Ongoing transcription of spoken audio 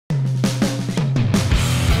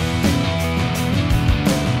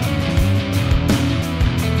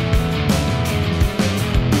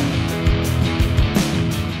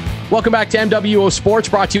Welcome back to MWO Sports,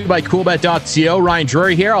 brought to you by Coolbet.co. Ryan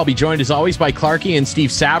Drury here. I'll be joined as always by Clarkie and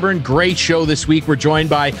Steve Sabourin. Great show this week. We're joined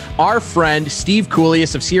by our friend Steve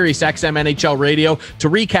Kouleas of Sirius XM NHL Radio to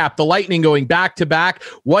recap the Lightning going back-to-back,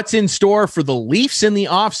 what's in store for the Leafs in the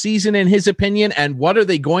offseason in his opinion, and what are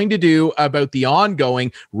they going to do about the ongoing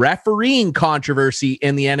refereeing controversy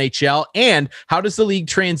in the NHL, and how does the league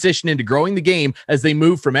transition into growing the game as they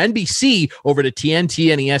move from NBC over to TNT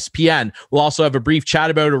and ESPN. We'll also have a brief chat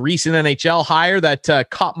about a recent NHL hire that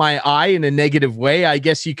caught my eye in a negative way, I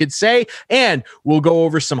guess you could say. And we'll go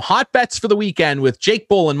over some hot bets for the weekend with Jake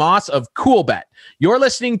Bolin-Moss of Coolbet. You're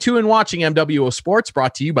listening to and watching MWO Sports,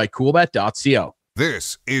 brought to you by Coolbet.co.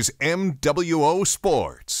 This is MWO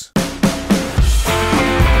Sports.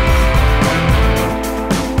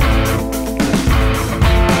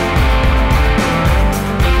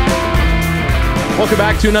 Welcome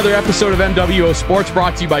back to another episode of MWO Sports,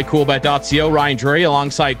 brought to you by Coolbet.co. Ryan Drury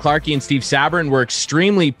alongside Clarkie and Steve Sabourin. We're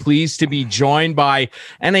extremely pleased to be joined by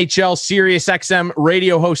NHL Sirius XM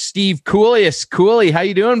radio host Steve Kouleas. Koulie, how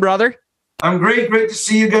you doing, brother? I'm great. Great to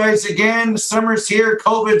see you guys again. Summer's here.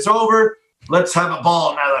 COVID's over. Let's have a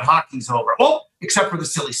ball now that hockey's over. Well, except for the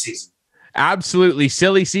silly season. Absolutely.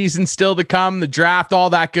 Silly season still to come, the draft, all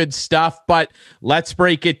that good stuff. But let's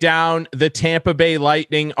break it down. The Tampa Bay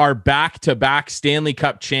Lightning are back-to-back Stanley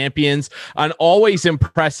Cup champions. An always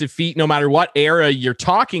impressive feat, no matter what era you're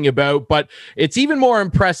talking about. But it's even more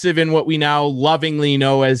impressive in what we now lovingly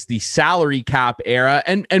know as the salary cap era.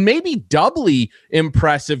 And maybe doubly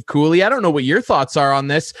impressive, Koulie. I don't know what your thoughts are on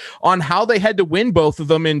this, on how they had to win both of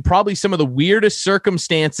them in probably some of the weirdest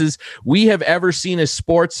circumstances we have ever seen as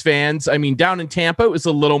sports fans. I mean, down in Tampa, it was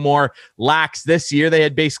a little more lax this year. They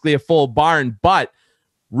had basically a full barn, but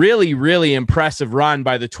really, really impressive run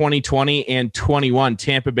by the 2020 and 21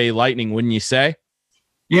 Tampa Bay Lightning, wouldn't you say?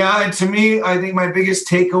 Yeah, and to me, I think my biggest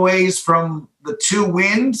takeaways from the two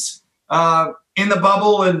wins in the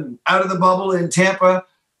bubble and out of the bubble in Tampa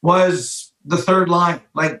was the third line.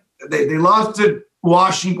 Like they lost to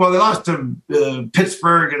Washington. Well, they lost to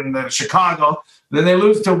Pittsburgh and Chicago. Then they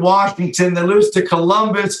lose to Washington. They lose to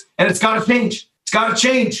Columbus, and it's got to change. It's got to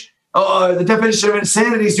change. The definition of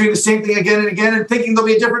insanity is doing the same thing again and again and thinking there'll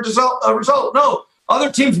be a different result. No,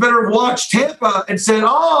 other teams better have watched Tampa and said,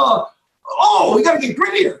 "Oh, we got to get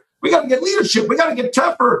grittier. We got to get leadership. We got to get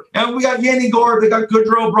tougher." And we got Yanni Gourde. They got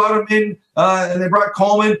Goodrow, brought him in, and they brought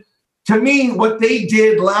Coleman. To me, what they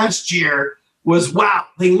did last year was, wow.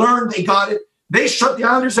 They learned. They got it. They shut the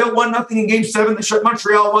Islanders out 1-0 in Game 7. They shut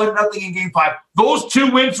Montreal 1-0 in Game 5. Those two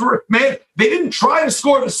wins were, man, they didn't try to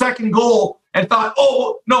score the second goal and thought,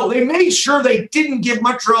 oh, no, they made sure they didn't give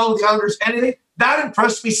Montreal the Islanders anything. That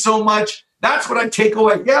impressed me so much. That's what I take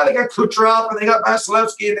away. Yeah, they got Kucherov and they got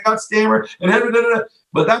Vasilevsky and they got Stammer and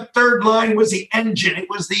but that third line was the engine. It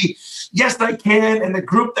was the yes, I can, and the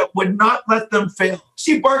group that would not let them fail.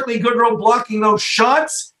 See Barclay Goodrow blocking those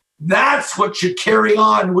shots. That's what should carry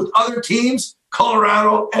on with other teams.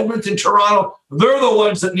 Colorado, Edmonton, Toronto, they're the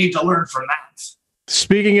ones that need to learn from that.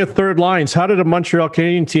 Speaking of third lines, how did a Montreal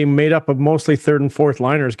Canadian team made up of mostly third and fourth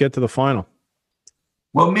liners get to the final?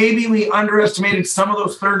 Well, maybe we underestimated some of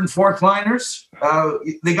those third and fourth liners.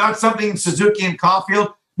 They got something in Suzuki and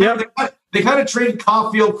Caulfield. Yeah, they kind of traded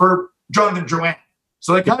Caulfield for Jonathan Drouin.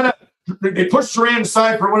 So they pushed Drouin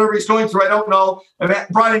aside for whatever he's going through. I don't know. And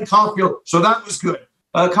brought in Caulfield, so that was good.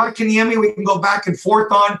 Kotkaniemi, we can go back and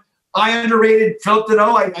forth on. I underrated Philip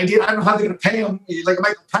Deneau. I don't know how they're going to pay him. Like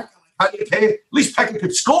Michael Pekka. How do you pay? At least Pekka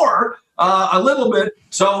could score a little bit.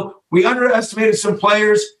 So we underestimated some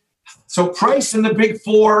players. So Price and the Big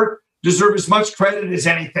Four deserve as much credit as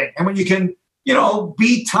anything. And when you can,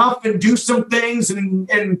 be tough and do some things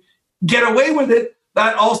and get away with it,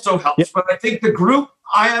 that also helps. Yep. But I think the group,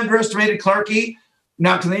 I underestimated Clarkie.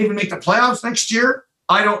 Now, can they even make the playoffs next year?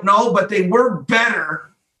 I don't know, but they were better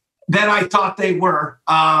than I thought they were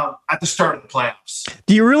at the start of the playoffs.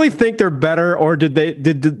 Do you really think they're better, or did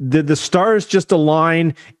the stars just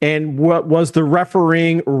align, and what was the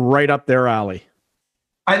refereeing right up their alley?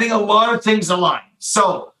 I think a lot of things align.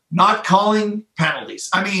 So not calling penalties.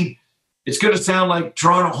 I mean, it's going to sound like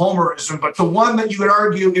Toronto homerism, but the one that you would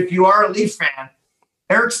argue if you are a Leaf fan,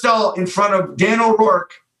 Eric Stahl in front of Dan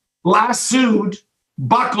O'Rourke lassoed,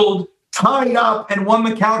 buckled, tied up, and won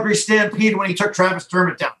the Calgary Stampede when he took Travis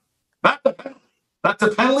Dermott down. That's a penalty. That's a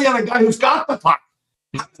penalty on a guy who's got the puck.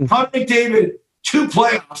 Connor McDavid, 2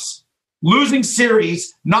 playoffs, losing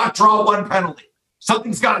series, not draw 1 penalty.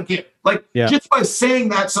 Something's got to give. Just by saying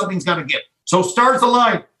that, something's got to give. So stars the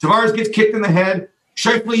line. Tavares gets kicked in the head.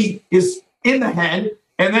 Shifley is in the head.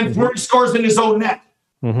 And then Fleury scores in his own net.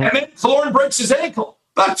 And then Killorn breaks his ankle.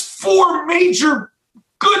 That's 4 major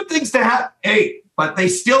good things to have. Hey, but they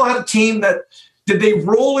still had a team that did they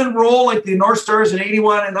roll and roll like the North Stars in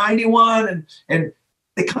 81 and 91, and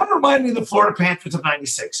they kind of remind me of the Florida Panthers of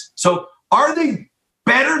 96. So are they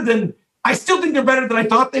better than? I still think they're better than I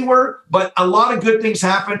thought they were, but a lot of good things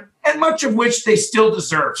happen, and much of which they still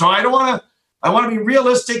deserve. So I want to be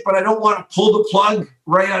realistic, but I don't want to pull the plug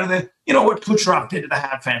right out of the, what Kucherov did to the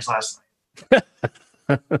Habs fans last night.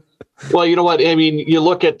 Well, you know what? I mean, you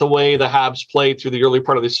look at the way the Habs played through the early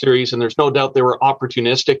part of the series, and there's no doubt they were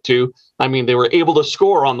opportunistic too. I mean, they were able to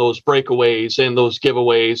score on those breakaways and those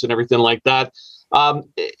giveaways and everything like that.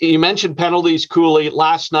 You mentioned penalties, Cooley,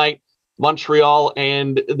 last night. Montreal,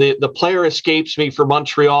 and the player escapes me for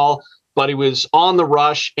Montreal, but he was on the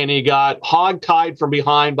rush and he got hog-tied from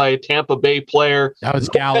behind by a Tampa Bay player. That was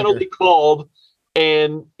Gallagher. Penalty called,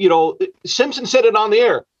 and Simpson said it on the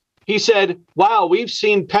air. He said, "Wow, we've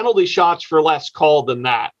seen penalty shots for less called than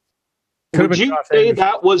that." Would you say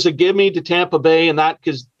that was a gimme to Tampa Bay, and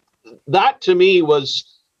because that to me was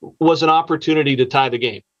an opportunity to tie the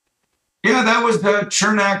game? Yeah, that was the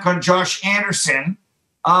Chernak on Josh Anderson.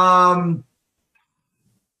 Could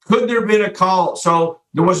there have been a call? So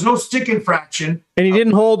there was no stick infraction. And he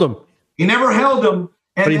didn't hold him. He never held him.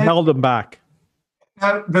 But he held him back.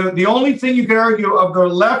 The only thing you could argue of the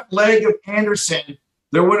left leg of Anderson,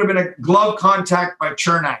 there would have been a glove contact by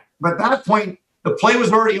Chernak. But at that point, the play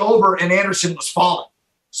was already over and Anderson was falling.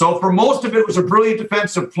 So for most of it, it was a brilliant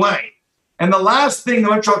defensive play. And the last thing the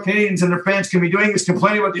Montreal Canadiens and their fans can be doing is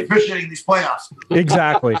complaining about the officiating in these playoffs.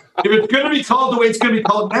 Exactly. If it's going to be called the way it's going to be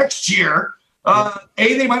called next year, A,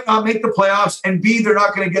 they might not make the playoffs, and B, they're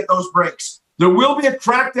not going to get those breaks. There will be a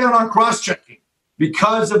crackdown on cross-checking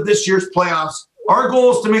because of this year's playoffs. Our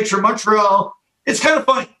goal is to make sure Montreal, it's kind of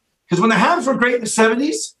funny, because when the Habs were great in the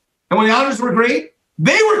 70s and when the Islanders were great,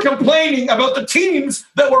 they were complaining about the teams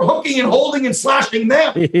that were hooking and holding and slashing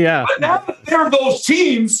them. Yeah. But now that they're those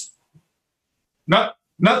teams,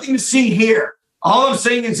 nothing to see here. All I'm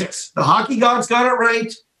saying is this. The hockey gods got it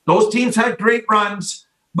right. Those teams had great runs,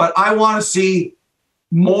 but I want to see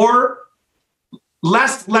less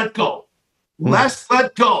let go. Less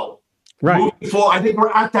let go. Right. I think we're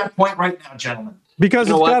at that point right now, gentlemen. Because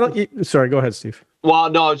sorry, go ahead, Steve. Well,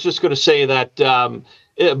 no, I was just going to say that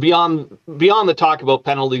beyond the talk about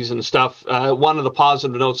penalties and stuff, one of the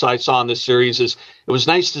positive notes I saw in this series is it was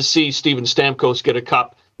nice to see Steven Stamkos get a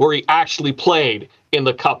cup where he actually played in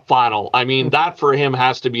the cup final. I mean, that for him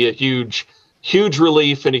has to be a huge, huge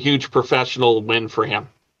relief and a huge professional win for him.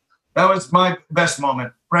 That was my best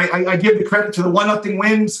moment, right? I give the credit to the 1-0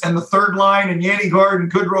 wins and the third line and Yanni Gard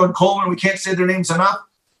and Goodrow and Coleman. We can't say their names enough.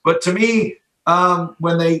 But to me,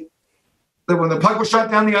 when the puck was shot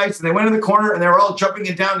down the ice and they went in the corner and they were all jumping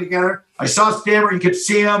it down together, I saw Stammer. You could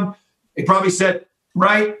see him. He probably said,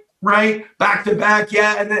 right, back to back.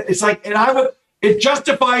 Yeah. And it's like, it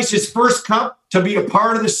justifies his first cup to be a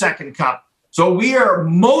part of the second cup. So we are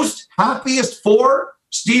most happiest for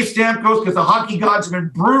Steve Stamkos because the hockey gods have been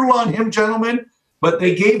brutal on him, gentlemen. But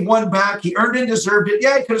they gave one back. He earned it, deserved it.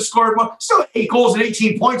 Yeah, he could have scored one. Still 8 goals and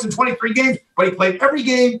 18 points in 23 games, but he played every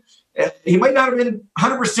game. He might not have been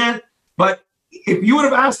 100%, but if you would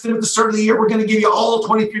have asked him at the start of the year, we're going to give you all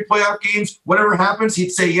 23 playoff games, whatever happens, he'd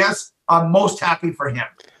say yes. I'm most happy for him.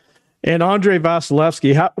 And Andrei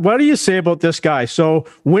Vasilevsky, what do you say about this guy? So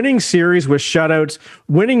winning series with shutouts,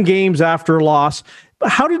 winning games after loss.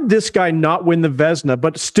 How did this guy not win the Vezina,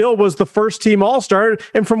 but still was the first team All-Star?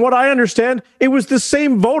 And from what I understand, it was the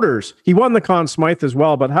same voters. He won the Conn Smythe as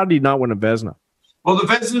well, but how did he not win a Vezina? Well, the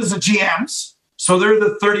Vezina is the GMs, so they're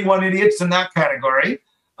the 31 idiots in that category.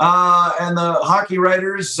 And the hockey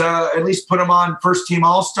writers at least put him on first team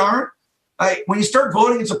All-Star. When you start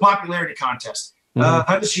voting, it's a popularity contest.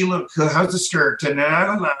 How does she look? How's the skirt? And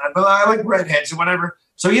I like redheads and whatever.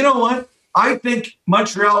 So you know what? I think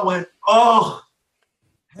Montreal went,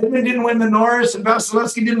 Hedman didn't win the Norris and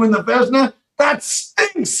Vasilevsky didn't win the Vezina. That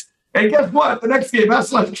stinks. And guess what? The next game,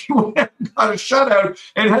 Vasilevsky got a shutout,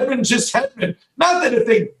 and Hedman just Hedman. Not that if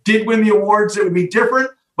they did win the awards, it would be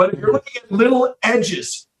different, but if you're looking at little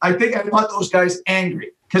edges, I think I want those guys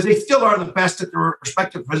angry because they still are the best at their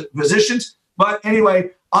respective positions. But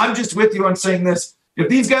anyway, I'm just with you on saying this. If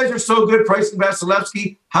these guys are so good, Price and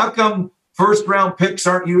Vasilevsky, how come first-round picks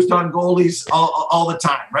aren't used on goalies all the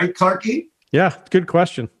time, right, Clarky? Yeah, good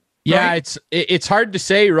question. Yeah, right? it's hard to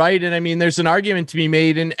say, right? And I mean, there's an argument to be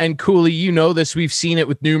made, and Cooley, you know this, we've seen it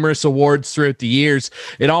with numerous awards throughout the years.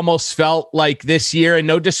 It almost felt like this year, and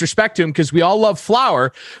no disrespect to him, because we all love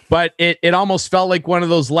Flower, but it almost felt like one of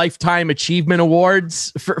those lifetime achievement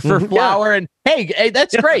awards for Flower. And hey,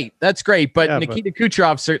 that's great. That's great. But Nikita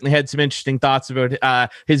Kucherov certainly had some interesting thoughts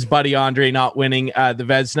about his buddy Andre not winning the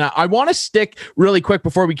Vezina. I want to stick really quick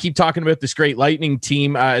before we keep talking about this great Lightning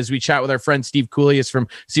team as we chat with our friend Steve Kouleas from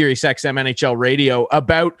Sirius XM NHL Radio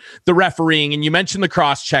about the refereeing. And you mentioned the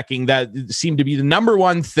cross-checking. That seemed to be the number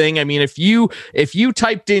one thing. I mean, if you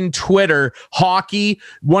typed in Twitter hockey,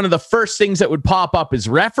 one of the first things that would pop up is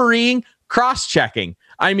refereeing, cross-checking.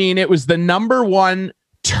 I mean, it was the number one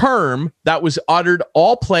term that was uttered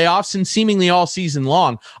all playoffs and seemingly all season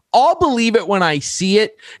long. I'll believe it when I see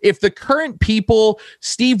it. If the current people,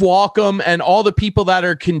 Steve Walcom and all the people that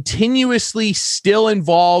are continuously still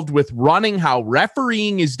involved with running how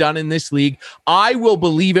refereeing is done in this league, I will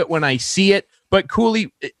believe it when I see it. But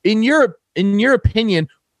Cooley, in your opinion,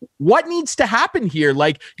 what needs to happen here?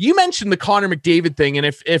 Like you mentioned the Connor McDavid thing. And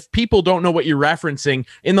if people don't know what you're referencing,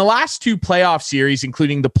 in the last two playoff series,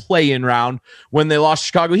 including the play-in round when they lost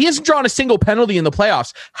Chicago, he hasn't drawn a single penalty in the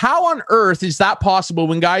playoffs. How on earth is that possible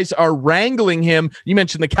when guys are wrangling him? You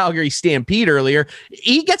mentioned the Calgary Stampede earlier.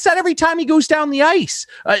 He gets that every time he goes down the ice.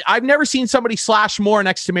 I've never seen somebody slash more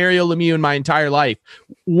next to Mario Lemieux in my entire life.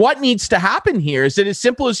 What needs to happen here? Is it as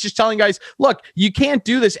simple as just telling guys, look, you can't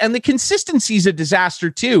do this? And the consistency is a disaster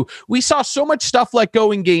too. We saw so much stuff let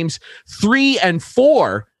go in games 3 and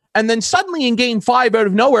 4, and then suddenly in game 5 out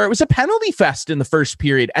of nowhere, it was a penalty fest in the first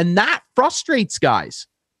period, and that frustrates guys.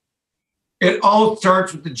 It all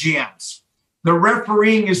starts with the GMs. The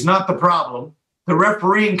refereeing is not the problem. The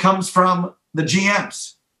refereeing comes from the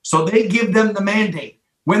GMs. So they give them the mandate.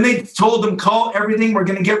 When they told them, call everything, we're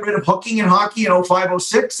going to get rid of hooking in hockey in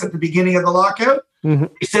 05-06 at the beginning of the lockout, they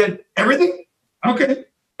said, everything? Okay.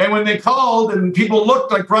 And when they called and people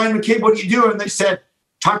looked like, Brian McCabe, what are you doing? And they said,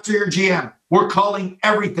 talk to your GM. We're calling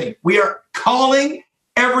everything. We are calling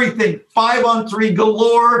everything. 5-on-3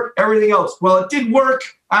 galore, everything else. Well, it did work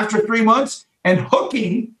after 3 months, and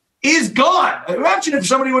hooking is gone. Imagine if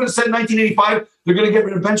somebody would have said 1985, they're going to get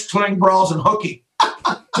rid of bench clearing brawls and hooking.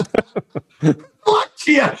 What?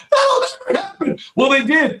 Yeah, that'll never happen. Well, they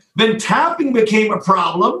did. Then tapping became a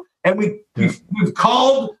problem, and we've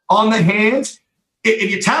called on the hands.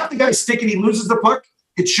 If you tap the guy's stick and he loses the puck,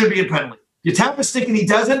 it should be a penalty. You tap a stick and he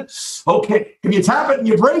doesn't, okay. If you tap it and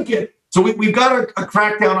you break it, so we've got a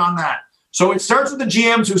crackdown on that. So it starts with the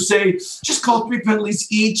GMs who say, just call 3 penalties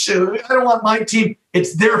each. I don't want my team.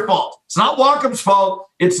 It's their fault. It's not Walcom's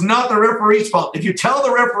fault. It's not the referee's fault. If you tell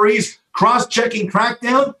the referees cross-checking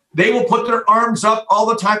crackdown, they will put their arms up all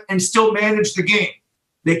the time and still manage the game.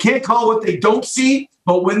 They can't call what they don't see,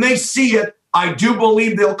 but when they see it, I do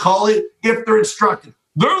believe they'll call it if they're instructed.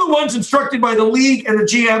 They're the ones instructed by the league and the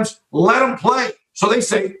GMs. Let them play. So they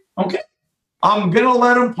say, okay, I'm going to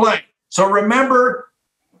let them play. So remember,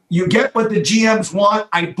 you get what the GMs want.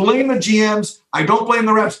 I blame the GMs. I don't blame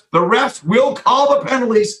the refs. The refs will call the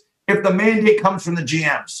penalties if the mandate comes from the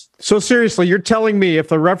GMs. So seriously, you're telling me if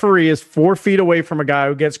the referee is 4 feet away from a guy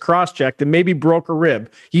who gets cross-checked and maybe broke a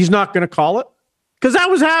rib, he's not going to call it? Because that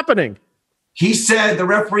was happening. He said, the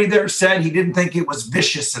referee there said he didn't think it was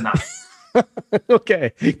vicious enough.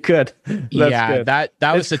 Okay, good. That's good.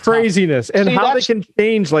 That was the craziness. And how they can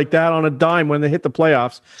change like that on a dime when they hit the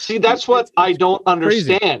playoffs. See, that's what I don't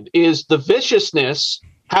understand is the viciousness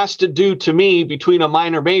has to do to me between a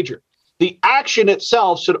minor major. The action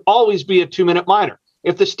itself should always be a 2-minute minor.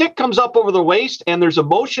 If the stick comes up over the waist and there's a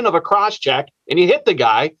motion of a cross check and you hit the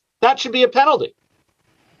guy, that should be a penalty.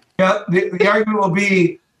 Yeah, the argument will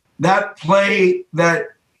be that play that,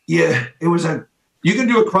 yeah, it was you can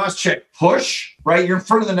do a cross-check push, right? You're in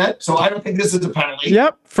front of the net, so I don't think this is a penalty.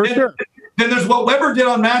 Yep, for sure. Then there's what Weber did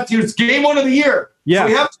on Matthews, game 1 of the year. Yeah. So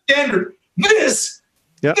we have a standard. This,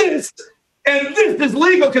 and this is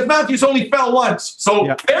legal because Matthews only fell once.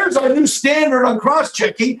 So there's our new standard on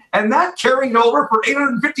cross-checking, and that carried over for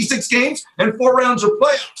 856 games and 4 rounds of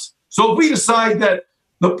playoffs. So if we decide that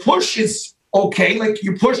the push is okay, like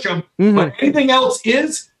you push them, but anything else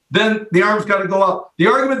is, then the arm's got to go up. The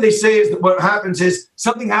argument they say is that what happens is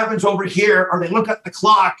something happens over here, or they look at the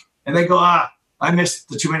clock and they go, I missed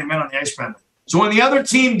the too many men on the ice penalty. So when the other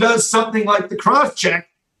team does something like the cross check,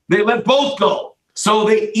 they let both go. So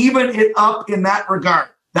they even it up in that regard.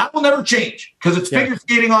 That will never change because it's figure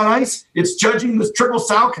skating on ice. It's judging this triple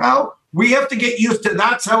sow cow. We have to get used to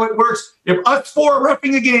that's how it works. If us 4 are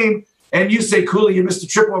reffing a game and you say, Cooley, you missed a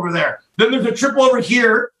triple over there. Then there's a triple over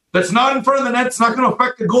here that's not in front of the net. It's not going to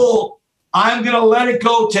affect the goal. I'm going to let it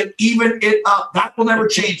go to even it up. That will never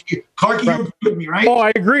change. Clarky, you agree with me, right? Oh,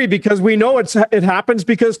 I agree, because we know it happens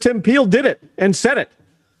because Tim Peel did it and said it.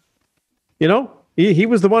 You know, he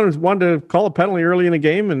was the one who wanted to call a penalty early in the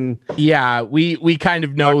game. And yeah, we kind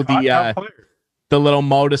of know the little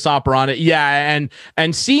modus operandi. Yeah,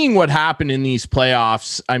 and seeing what happened in these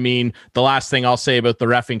playoffs, I mean, the last thing I'll say about the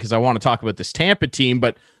reffing, because I want to talk about this Tampa team,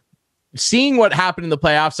 but seeing what happened in the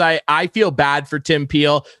playoffs, I feel bad for Tim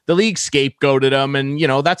Peel. The league scapegoated him, and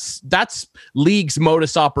that's league's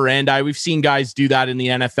modus operandi. We've seen guys do that in the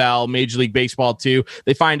NFL, Major League Baseball too.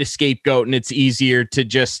 They find a scapegoat, and it's easier to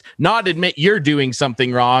just not admit you're doing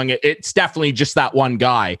something wrong. It's definitely just that one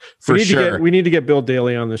guy for sure. We need to get Bill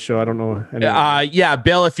Daly on the show. I don't know. Yeah,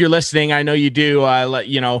 Bill, if you're listening, I know you do.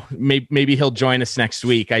 Maybe he'll join us next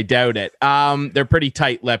week. I doubt it. They're pretty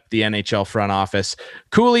tight-lipped, the NHL front office.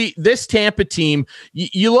 Cooley, this Tampa team,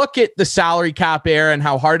 you look at the salary cap era and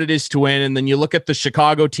how hard it is to win, and then you look at the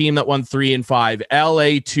Chicago team that won 3-5,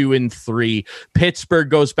 LA 2-3, Pittsburgh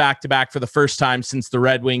goes back-to-back for the first time since the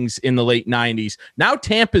Red Wings in the late 90s. Now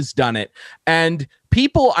Tampa's done it, and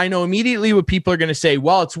people, I know immediately what people are going to say,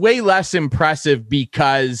 well, it's way less impressive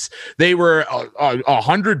because they were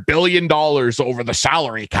 $100 billion over the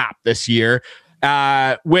salary cap this year,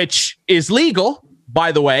 which is legal.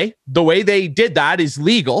 By the way they did that is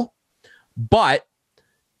legal. But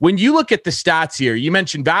when you look at the stats here, you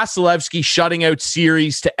mentioned Vasilevsky shutting out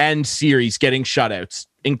series to end series, getting shutouts.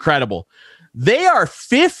 Incredible. They are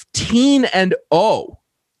 15-0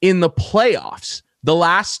 in the playoffs the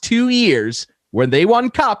last 2 years when they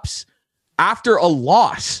won cups after a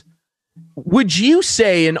loss. Would you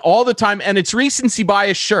say in all the time, and it's recency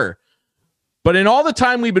bias, sure, but in all the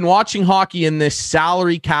time we've been watching hockey in this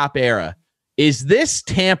salary cap era, is this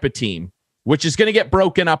Tampa team, which is going to get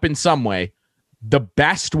broken up in some way, the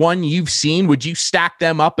best one you've seen? Would you stack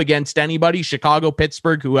them up against anybody, Chicago,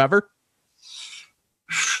 Pittsburgh, whoever?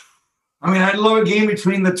 I mean, I'd love a game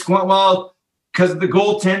between the because of the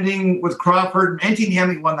goaltending with Crawford.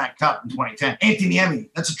 Antiniemi won that cup in 2010. Antiniemi,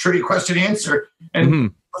 that's a trivia question to answer.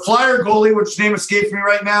 And the Flyer goalie, which name escapes me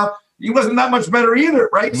right now, he wasn't that much better either,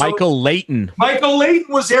 right? Michael Leighton. Michael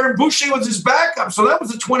Leighton was there, and Boucher was his backup. So that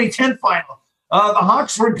was the 2010 final. The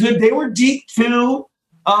Hawks were good. They were deep too.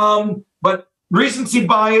 But recency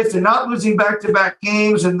bias and not losing back-to-back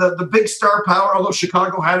games and the big star power, although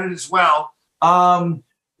Chicago had it as well.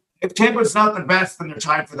 If Tampa's not the best, then they're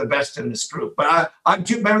tied for the best in this group. But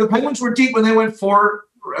remember, the Penguins were deep when they went 4,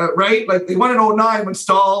 right? Like they won in 2009 when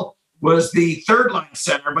Stahl was the third-line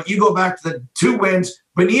center. But you go back to the 2 wins.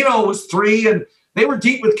 Bonino was 3, and they were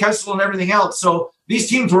deep with Kessel and everything else. So these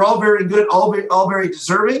teams were all very good, all very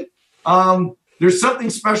deserving. There's something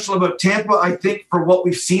special about Tampa, I think, for what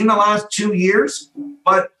we've seen the last 2 years.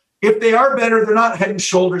 But if they are better, they're not head and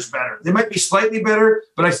shoulders better. They might be slightly better,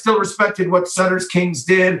 but I still respected what Sutter's Kings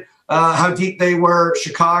did, how deep they were,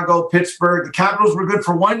 Chicago, Pittsburgh. The Capitals were good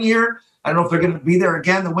for 1 year. I don't know if they're going to be there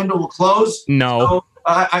again. The window will close. No. So,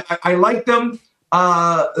 I like them,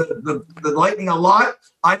 the Lightning, a lot.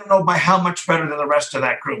 I don't know by how much better than the rest of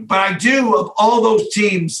that group. But I do, of all those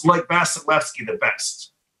teams, like Vasilevsky the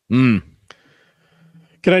best.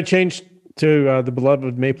 Can I change to the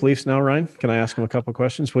beloved Maple Leafs now, Ryan? Can I ask him a couple of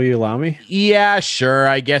questions? Will you allow me? Yeah, sure.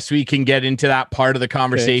 I guess we can get into that part of the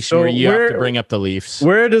conversation where you have to bring up the Leafs.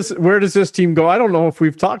 Where does this team go? I don't know if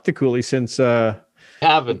we've talked to Cooley since.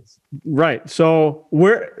 Haven't. Right. So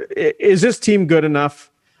where is this team good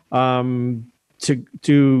enough to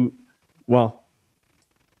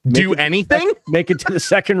do anything? Make it to the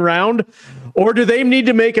second round? Or do they need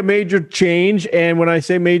to make a major change? And when I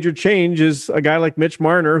say major change, is a guy like Mitch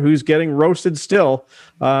Marner, who's getting roasted still,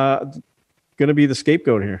 going to be the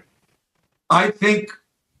scapegoat here? I think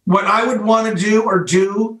what I would want to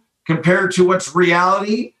do compared to what's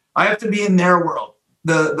reality, I have to be in their world.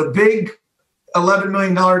 The big $11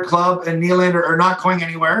 million club and Nylander are not going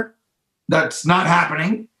anywhere. That's not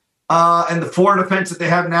happening. And the 4 defense that they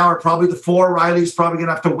have now are probably the 4. Riley's probably going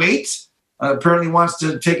to have to wait. Apparently wants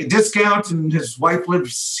to take a discount, and his wife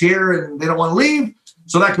lives here, and they don't want to leave.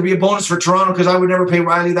 So that could be a bonus for Toronto because I would never pay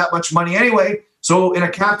Riley that much money anyway. So in a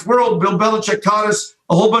capped world, Bill Belichick taught us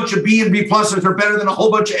a whole bunch of B and B pluses are better than a whole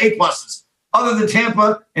bunch of A pluses, other than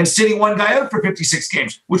Tampa and sitting one guy out for 56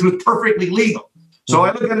 games, which was perfectly legal. So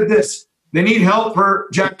I look at it this. They need help for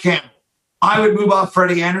Jack Campbell. I would move off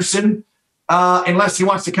Freddie Anderson unless he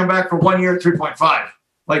wants to come back for 1 year at 3.5.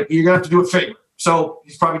 Like, you're going to have to do a favor. So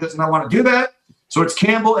he probably does not want to do that. So it's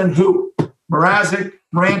Campbell and who? Mrazek,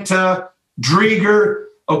 Ranta, Drieger.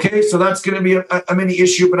 Okay, so that's going to be a mini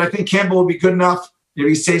issue, but I think Campbell will be good enough if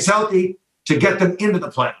he stays healthy to get them into the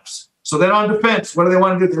playoffs. So then on defense, what do they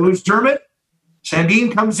want to do? They lose Dermott.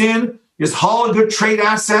 Sandin comes in. Is Hall a good trade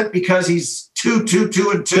asset because he's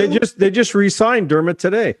 2-2-2-2? They just re-signed Dermott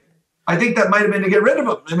today. I think that might have been to get rid of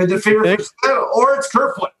him. I mean, the favorite or it's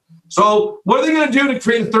Kerfoot. So what are they going to do to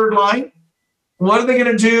create a third line? What are they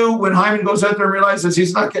going to do when Hyman goes out there and realizes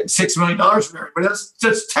he's not getting $6 million from everybody? That's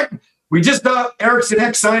just technical. We just got Eriksson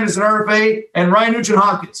Ek signed as an RFA and Ryan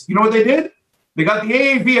Nugent-Hopkins. You know what they did? They got the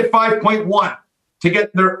AAV at 5.1 to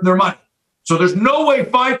get their money. So there's no way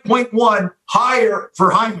 5.1 higher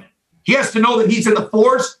for Hyman. He has to know that he's in the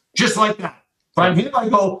fours just like that. If I'm him, I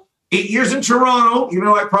go 8 years in Toronto, even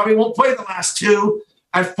though I probably won't play the last two,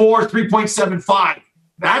 at 3.75.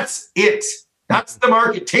 That's it. That's the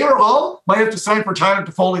market. Taylor Hall might have to sign for Tyler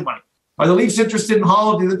Toffoli money. Are the Leafs interested in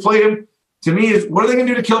Hall? Do they play him? To me, is what are they going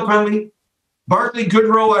to do to kill penalty? Bartley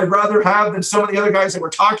Goodrow, I'd rather have than some of the other guys that we're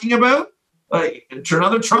talking about.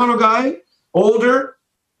 Another Toronto guy, older,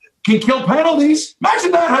 can kill penalties.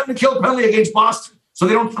 Imagine that having to kill a penalty against Boston so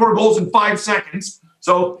they don't score goals in 5 seconds.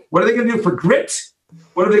 So what are they going to do for grit?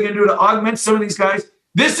 What are they going to do to augment some of these guys?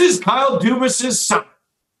 This is Kyle Dubas's summer.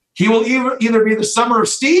 He will either be the summer of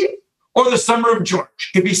Steve or the summer of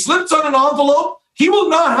George. If he slips on an envelope, he will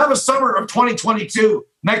not have a summer of 2022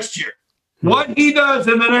 next year. What he does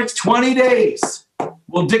in the next 20 days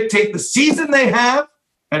will dictate the season they have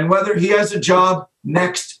and whether he has a job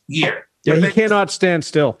next year. Yeah, he cannot stand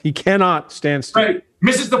still. He cannot stand still. Right.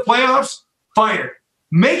 Misses the playoffs, fired.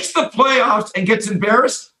 Makes the playoffs and gets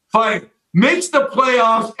embarrassed, fired. Makes the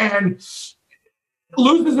playoffs and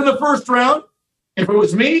loses in the first round. If it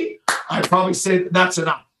was me, I'd probably say that's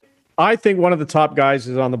enough. I think one of the top guys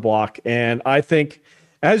is on the block. And I think,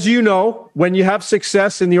 as you know, when you have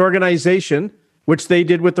success in the organization, which they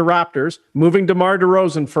did with the Raptors, moving DeMar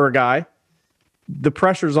DeRozan for a guy, the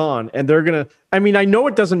pressure's on. And they're going to, I mean, I know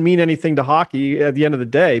it doesn't mean anything to hockey at the end of the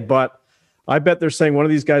day, but I bet they're saying one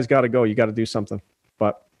of these guys got to go. You got to do something.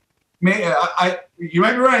 But you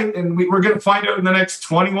might be right. And we're going to find out in the next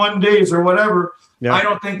 21 days or whatever. Yeah. I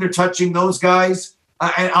don't think they're touching those guys.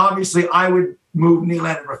 And obviously, I would move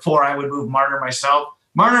Nylander before I would move Marner myself.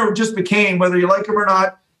 Marner just became, whether you like him or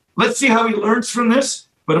not, let's see how he learns from this.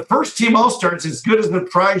 But a first-team All-Star is as good as the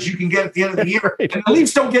prize you can get at the end of the year. Right. And the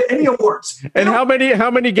Leafs don't get any awards. And how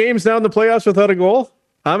many games now in the playoffs without a goal?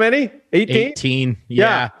 How many? 18? 18,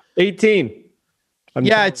 yeah. 18.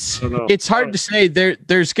 It's hard to say.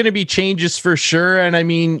 There's going to be changes for sure. And I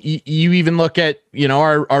mean, you even look at,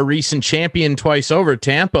 our recent champion twice over,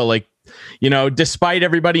 Tampa, like, despite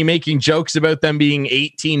everybody making jokes about them being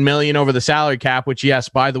 18 million over the salary cap, which, yes,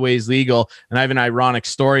 by the way, is legal. And I have an ironic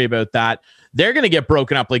story about that. They're going to get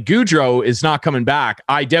broken up. Like Goudreau is not coming back.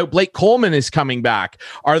 I doubt Blake Coleman is coming back.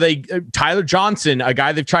 Are they Tyler Johnson, a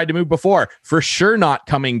guy they've tried to move before, for sure not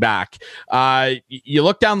coming back. You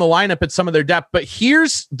look down the lineup at some of their depth, but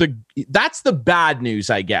that's the bad news,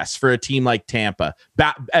 I guess, for a team like Tampa.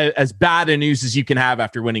 As bad a news as you can have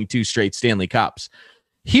after winning 2 straight Stanley Cups.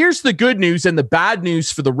 Here's the good news and the bad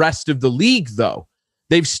news for the rest of the league, though.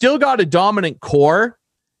 They've still got a dominant core,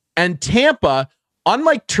 and Tampa,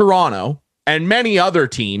 unlike Toronto and many other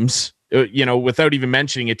teams, without even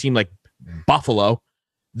mentioning a team like Buffalo,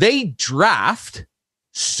 they draft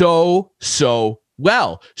so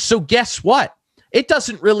well. So guess what? It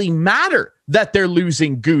doesn't really matter that they're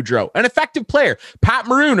losing Goudreau, an effective player. Pat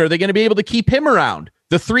Maroon, are they going to be able to keep him around?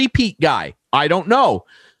 The 3-peat guy? I don't know.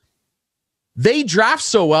 They draft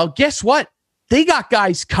so well. Guess what? They got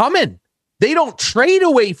guys coming. They don't trade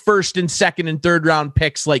away 1st and 2nd and 3rd round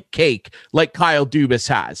picks like cake, like Kyle Dubas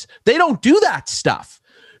has. They don't do that stuff.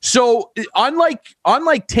 So unlike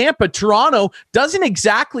Tampa, Toronto doesn't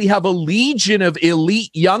exactly have a legion of elite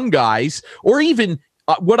young guys or even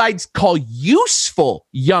what I'd call useful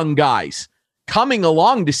young guys coming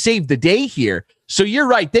along to save the day here. So you're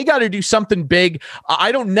right. They got to do something big.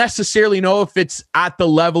 I don't necessarily know if it's at the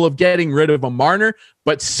level of getting rid of a Marner,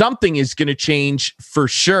 but something is going to change for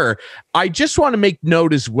sure. I just want to make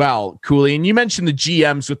note as well, Cooley, and you mentioned the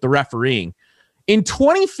GMs with the refereeing. In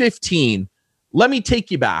 2015, let me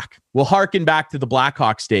take you back. We'll harken back to the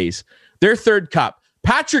Blackhawks days. Their 3rd cup.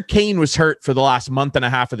 Patrick Kane was hurt for the last month and a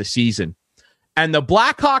half of the season, and the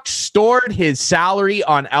Blackhawks stored his salary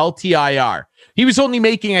on LTIR. He was only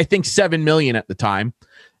making, I think, $7 million at the time.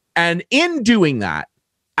 And in doing that,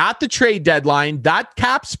 at the trade deadline, that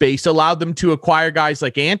cap space allowed them to acquire guys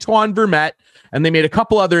like Antoine Vermette, and they made a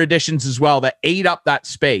couple other additions as well that ate up that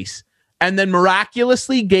space. And then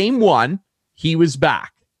miraculously, game 1, he was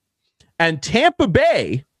back. And Tampa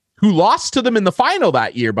Bay, who lost to them in the final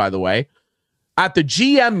that year, by the way, at the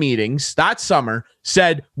GM meetings that summer,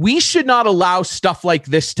 said, we should not allow stuff like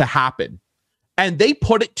this to happen. and they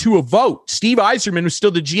put it to a vote. Steve Yzerman was still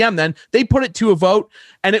the GM then. They put it to a vote,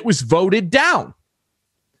 and it was voted down.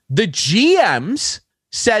 The GMs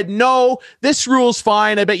said, no, this rule's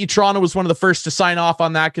fine. I bet you Toronto was one of the first to sign off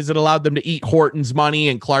on that because it allowed them to eat Horton's money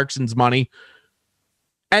and Clarkson's money.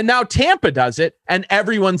 And now Tampa does it, and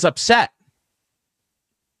everyone's upset.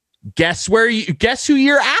 Guess who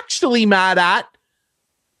you're actually mad at?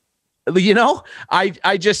 You know, I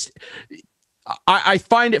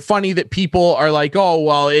find it funny that people are like, oh,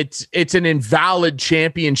 well, it's an invalid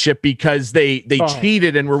championship because they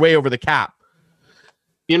cheated and were way over the cap.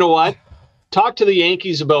 You know what? Talk to the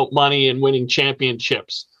Yankees about money and winning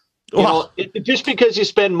championships. You know, just because you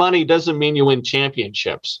spend money doesn't mean you win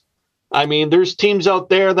championships. I mean, there's teams out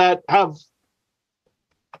there that have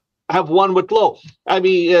won with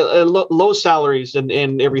low salaries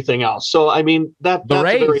and everything else. So, I mean, that's a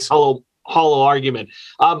very hollow argument.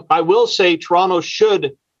 I will say Toronto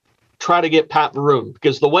should try to get Pat Maroon,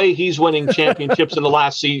 because the way he's winning championships in the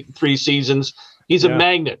last 3 seasons, he's a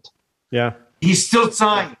magnet. Yeah. He's still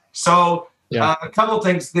signed. So a couple of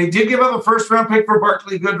things. They did give up a first-round pick for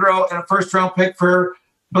Barclay Goodrow and a first-round pick for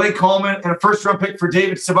Blake Coleman and a first-round pick for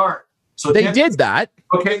David Savard. So they did that.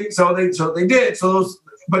 Okay, so they did. So those,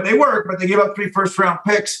 but they worked. But they gave up 3 first-round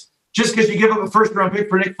picks. Just because you give up a first-round pick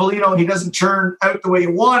for Nick Foligno, he doesn't turn out the way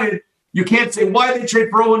you wanted. You can't say why they trade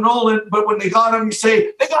for Owen Nolan, but when they got him, you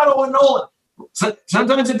say they got Owen Nolan. So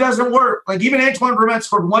sometimes it doesn't work. Like even Antoine Vermette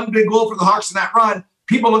scored 1 big goal for the Hawks in that run.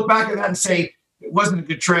 People look back at that and say it wasn't a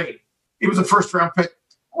good trade. It was a first-round pick.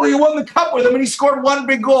 Well, you won the cup with him, and he scored 1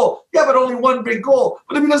 big goal. Yeah, but only 1 big goal.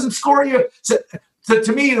 But if he doesn't score you, so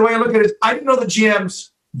to me, the way I look at it is, I didn't know the GMs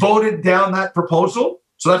voted down that proposal.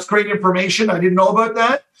 So that's great information. I didn't know about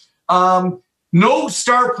that. No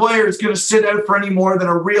star player is going to sit out for any more than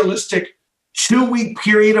a realistic 2-week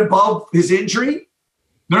period above his injury.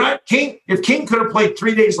 They're not King. If King could have played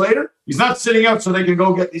 3 days later, he's not sitting out so they can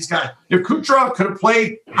go get these guys. If Kucherov could have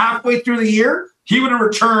played halfway through the year, he would have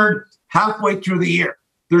returned halfway through the year.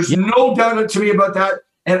 There's no doubt to me about that.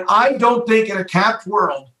 And I don't think in a capped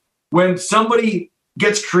world, when somebody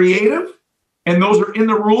gets creative and those are in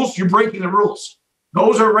the rules, you're breaking the rules.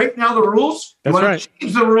 Those are right now the rules. That's you want right. to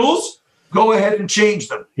change the rules, go ahead and change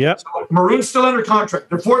them. Yep. So Maroon's still under contract.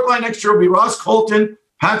 Their fourth line next year will be Ross Colton,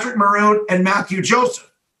 Patrick Maroon, and Matthew Joseph.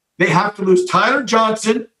 They have to lose Tyler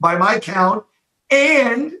Johnson, by my count,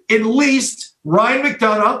 and at least Ryan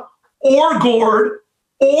McDonough or Gord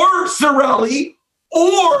or Cirelli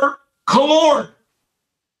or Killorn,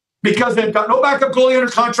 because they've got no backup goalie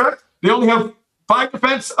under contract. They only have 5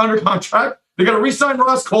 defense under contract. They got to re-sign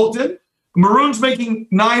Ross Colton. Maroon's making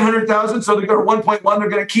 $900,000, so they got a 1.1. They're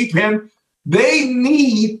going to keep him. They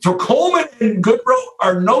need to. Coleman and Goodrow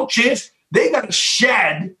are no chance. They got to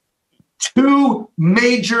shed 2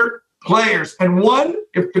 major players, and one,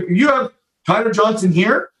 if you have Tyler Johnson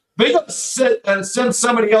here, they got to sit and send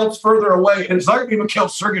somebody else further away, and it's not going to be Mikhail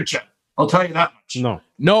Sergachev. I'll tell you that much.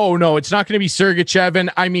 No, it's not going to be Sergachev.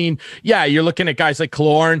 And I mean, yeah, you're looking at guys like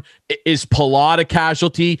Killorn. Is Palat a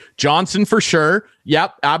casualty? Johnson for sure.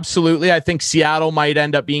 Yep, absolutely. I think Seattle might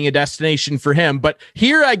end up being a destination for him. But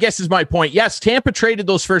here, I guess, is my point. Yes, Tampa traded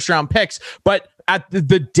those first-round picks, but at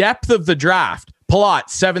the depth of the draft, Palat,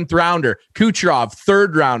 7th rounder, Kucherov,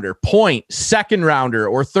 3rd rounder, Point, 2nd rounder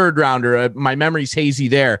or 3rd rounder. My memory's hazy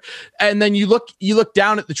there. And then you look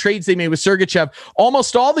down at the trades they made with Sergachev.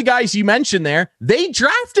 Almost all the guys you mentioned there, they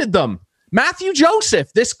drafted them. Matthew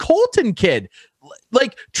Joseph, this Colton kid.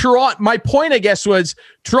 Like Toronto, my point, I guess, was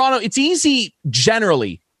Toronto, it's easy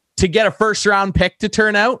generally to get a first-round pick to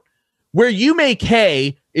turn out. Where you make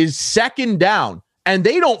hay is second down, and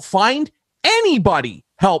they don't find anybody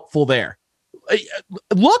helpful there.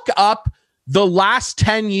 Look up the last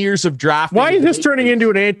 10 years of drafting. Why is this turning into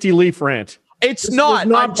an anti-Leaf rant? It's not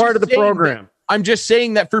part of the program. I'm just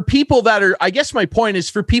saying that for people that are, I guess my point is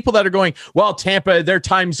for people that are going, well, Tampa, their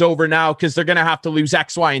time's over now because they're going to have to lose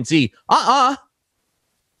X, Y, and Z. They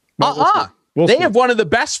have one of the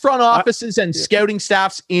best front offices and scouting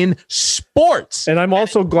staffs in sports. And I'm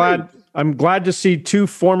also glad to see 2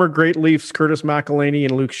 former great Leafs, Curtis McElhinney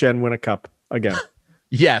and Luke Schenn, win a cup again.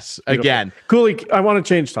 Yes, again. Cooley, I want to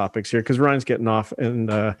change topics here because Ryan's getting off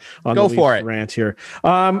and on Go the for it. Rant here.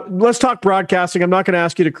 Let's talk broadcasting. I'm not going to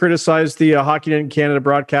ask you to criticize the Hockey Night in Canada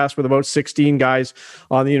broadcast with about 16 guys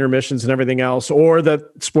on the intermissions and everything else, or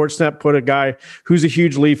that Sportsnet put a guy who's a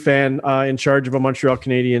huge Leaf fan in charge of a Montreal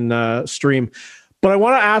Canadian stream. But I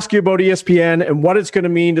want to ask you about ESPN and what it's going to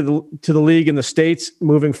mean to the league in the States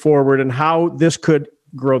moving forward and how this could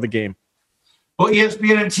grow the game. Well,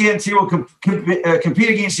 ESPN and TNT will compete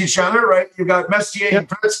against each other, right? You've got Messier and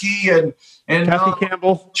Gretzky and Kathy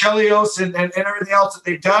Campbell, Chelios and everything else that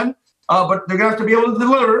they've done. But they're going to have to be able to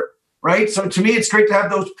deliver, right? So to me, it's great to have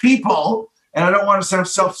those people. And I don't want to sound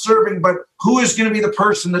self-serving, but who is going to be the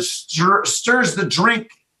person that stirs the drink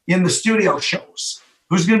in the studio shows?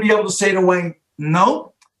 Who's going to be able to say to Wayne,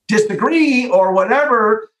 no, disagree, or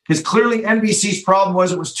whatever? Because clearly NBC's problem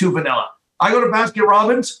was it was too vanilla. I go to Baskin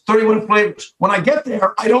Robbins, 31 flavors. When I get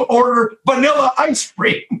there, I don't order vanilla ice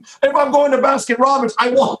cream. If I'm going to Baskin Robbins, I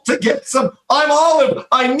want to get some. I'm olive.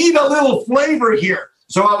 I need a little flavor here.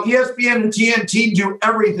 So how ESPN and TNT do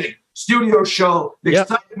everything, studio show,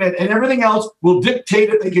 excitement, and everything else will dictate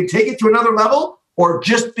it. They can take it to another level or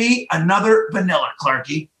just be another vanilla,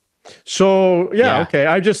 Clarky. So okay.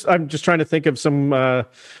 I'm just trying to think of some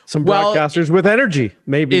broadcasters with energy.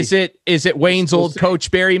 Maybe is it Wayne's old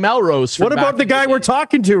coach Barry Melrose? What about the guy we're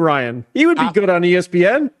talking to, Ryan? He would be good on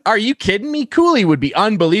ESPN. Are you kidding me? Cooley would be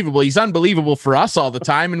unbelievable. He's unbelievable for us all the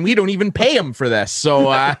time, and we don't even pay him for this.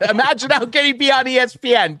 So imagine how can he be on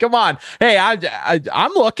ESPN? Come on, hey,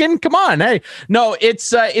 I'm looking. Come on, hey, no,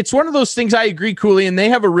 it's one of those things. I agree, Cooley, and they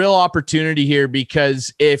have a real opportunity here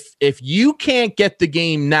because if you can't get the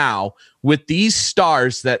game now with these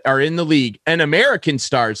stars that are in the league and American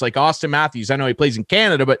stars like Austin Matthews, I know he plays in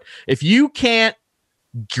Canada, but if you can't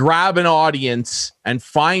grab an audience and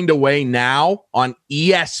find a way now on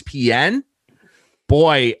ESPN,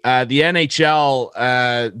 boy, the NHL,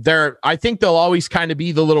 I think they'll always kind of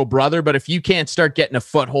be the little brother, but if you can't start getting a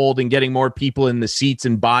foothold and getting more people in the seats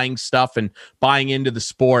and buying stuff and buying into the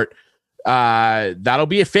sport, that'll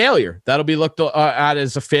be a failure. That'll be looked at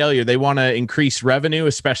as a failure. They want to increase revenue,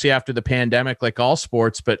 especially after the pandemic, like all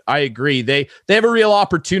sports. But I agree. They have a real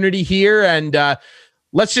opportunity here. And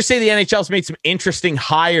let's just say the NHL's made some interesting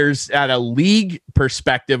hires at a league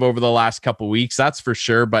perspective over the last couple of weeks. That's for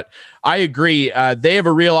sure. But I agree. They have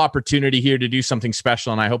a real opportunity here to do something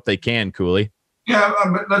special, and I hope they can, Cooley. Yeah,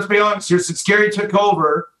 but let's be honest here. Since Gary took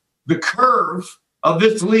over, the curve of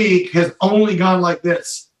this league has only gone like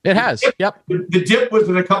this. It has. Yep. The dip was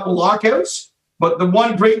in a couple lockouts, but the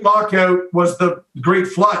one great lockout was the Great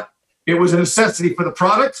Flood. It was a necessity for the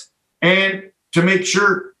product and to make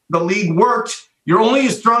sure the league worked. You're only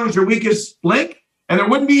as strong as your weakest link, and there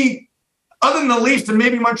wouldn't be, other than the Leafs and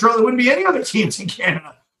maybe Montreal, there wouldn't be any other teams in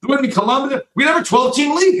Canada. There wouldn't be Columbus. We'd have a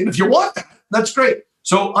 12-team league, and if you want that, that's great.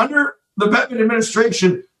 So under the Bettman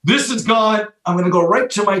administration, this has gone, I'm going to go right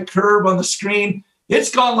to my curve on the screen. It's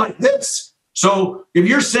gone like this. So if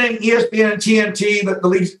you're saying ESPN and TNT that the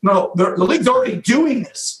league's already doing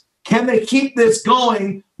this, can they keep this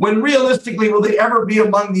going when realistically will they ever be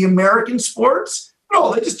among the American sports?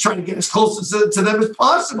 No, they're just trying to get as close to them as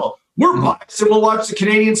possible. We're biased and we'll watch the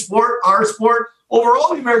Canadian sport, our sport, over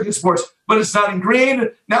all the American sports, but it's not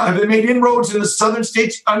ingrained. Now, have they made inroads in the southern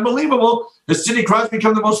states? Unbelievable. Has Sidney Crosby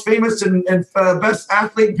become the most famous and best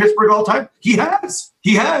athlete in Pittsburgh all time? He has.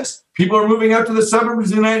 He has. People are moving out to the suburbs of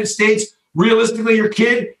the United States. Realistically, your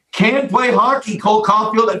kid can play hockey, Cole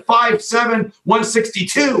Caulfield, at 5'7",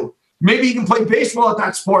 162. Maybe he can play baseball at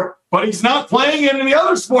that sport, but he's not playing in any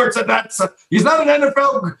other sports at that. He's not an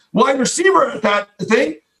NFL wide receiver at that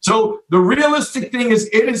thing. So the realistic thing is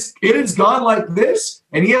it has gone like this,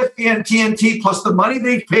 and ESPN, TNT, plus the money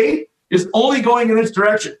they've paid is only going in this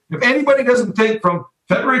direction. If anybody doesn't think from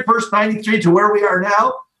February 1st, 93 to where we are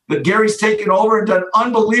now, that Gary's taken over and done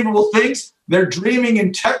unbelievable things, they're dreaming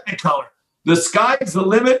in Technicolor. The sky's the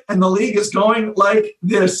limit, and the league is going like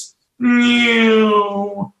this.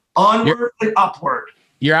 Onward and upward.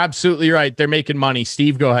 You're absolutely right. They're making money.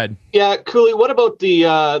 Steve, go ahead. Yeah, Cooley, what about the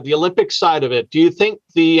Olympic side of it? Do you think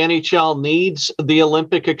the NHL needs the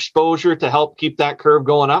Olympic exposure to help keep that curve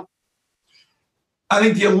going up? I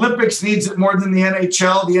think the Olympics needs it more than the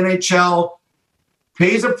NHL. The NHL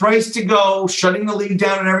pays a price to go, shutting the league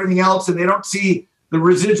down and everything else, and they don't see the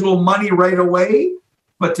residual money right away.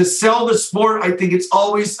 But to sell the sport, I think it's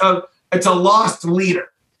always it's a lost leader.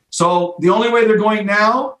 So the only way they're going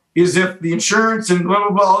now is if the insurance and blah,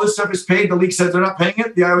 blah, blah, all this stuff is paid. The league says they're not paying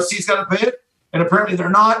it. The IOC's got to pay it. And apparently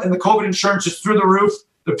they're not. And the COVID insurance is through the roof.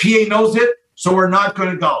 The PA knows it. So we're not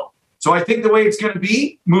going to go. So I think the way it's going to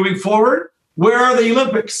be moving forward, where are the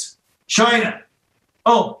Olympics? China.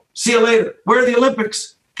 Oh, see you later. Where are the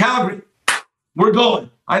Olympics? Calgary. We're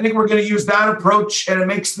going. I think we're going to use that approach, and it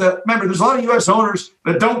makes remember, there's a lot of U.S. owners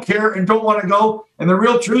that don't care and don't want to go. And the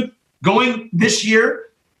real truth, going this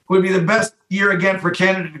year would be the best year again for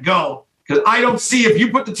Canada to go. Because I don't see, if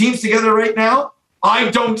you put the teams together right now, I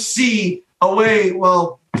don't see a way,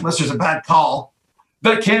 well, unless there's a bad call,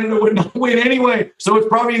 that Canada would not win anyway. So it's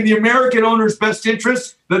probably in the American owners' best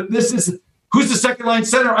interest that this is who's the second line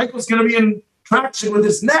center? Eichel's going to be in traction with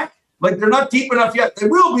his neck. Like, they're not deep enough yet. They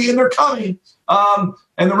will be, and they're coming. And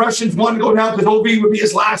the Russians want to go down because OV would be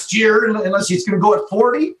his last year unless he's going to go at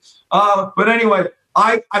 40. But anyway,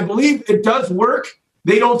 I believe it does work.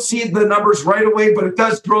 They don't see the numbers right away, but it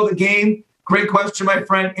does grow the game. Great question, my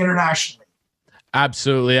friend, internationally.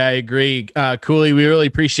 Absolutely. I agree. Cooley, we really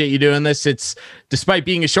appreciate you doing this. It's, despite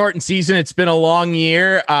being a shortened season, it's been a long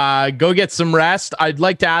year. Go get some rest. I'd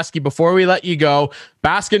like to ask you before we let you go,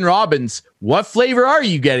 Baskin Robbins, what flavor are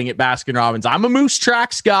you getting at Baskin Robbins? I'm a Moose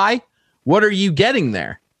Tracks guy. What are you getting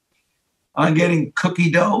there? I'm getting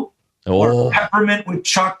cookie dough or peppermint with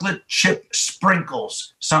chocolate chip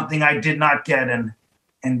sprinkles, something I did not get in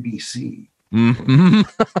NBC. Mm-hmm.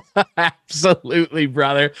 Absolutely,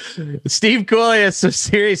 brother. Steve Kouleas of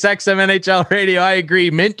Sirius XM NHL Radio. I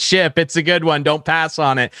agree. Mint chip. It's a good one. Don't pass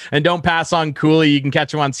on it. And don't pass on Cooley. You can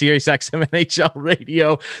catch him on Sirius XM NHL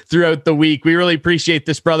Radio throughout the week. We really appreciate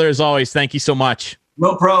this, brother, as always. Thank you so much.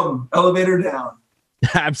 No problem. Elevator down.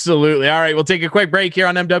 Absolutely. All right, we'll take a quick break here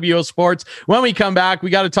on MWO Sports. When we come back, we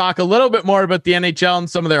got to talk a little bit more about the NHL and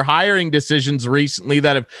some of their hiring decisions recently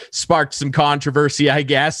that have sparked some controversy, I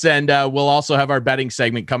guess. And we'll also have our betting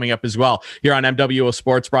segment coming up as well here on MWO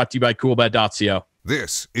Sports, brought to you by Coolbet.co.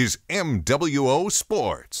 This is MWO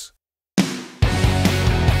Sports.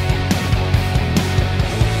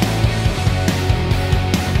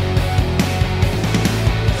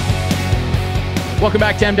 Welcome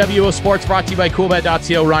back to MWO Sports, brought to you by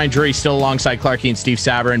Coolbet.co. Ryan Drury still alongside Clarkie and Steve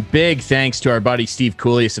Sabrin. Big thanks to our buddy Steve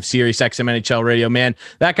Kouleas of Sirius XM NHL Radio. Man,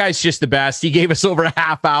 that guy's just the best. He gave us over a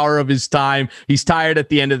half hour of his time. He's tired at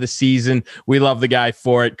the end of the season. We love the guy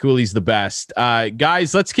for it. Cooley's the best.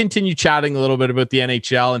 Guys, let's continue chatting a little bit about the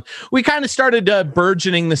NHL. And we kind of started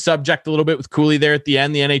burgeoning the subject a little bit with Cooley there at the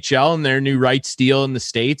end, the NHL and their new rights deal in the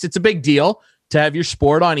States. It's a big deal to have your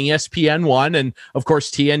sport on ESPN1 and, of course,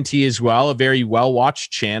 TNT as well, a very well-watched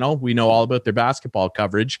channel. We know all about their basketball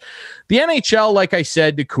coverage. The NHL, like I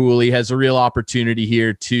said to Cooley, has a real opportunity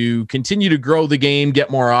here to continue to grow the game, get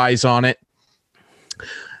more eyes on it.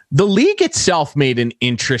 The league itself made an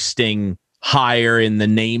interesting hire in the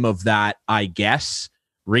name of that, I guess,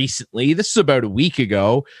 recently. This is about a week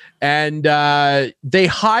ago. And they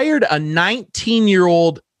hired a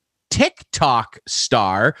 19-year-old TikTok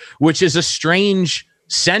star, which is a strange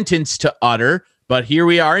sentence to utter, but here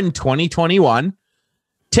we are in 2021.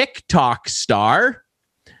 TikTok star,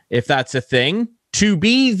 if that's a thing, to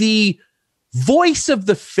be the voice of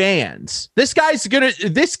the fans. This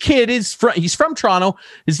kid is he's from Toronto.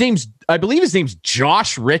 I believe his name's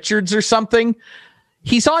Josh Richards or something.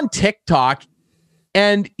 He's on TikTok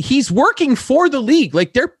and he's working for the league.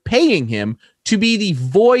 Like, they're paying him to be the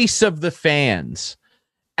voice of the fans.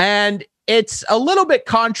 And it's a little bit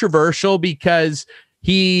controversial because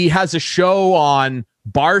he has a show on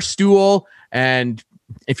Barstool. And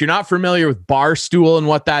if you're not familiar with Barstool and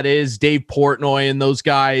what that is, Dave Portnoy and those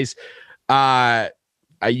guys,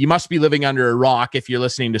 you must be living under a rock if you're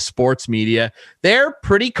listening to sports media. They're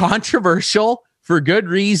pretty controversial for good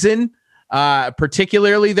reason.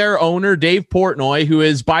 Particularly their owner, Dave Portnoy, who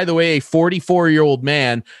is, by the way, a 44-year-old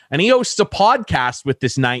man, and he hosts a podcast with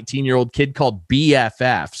this 19-year-old kid called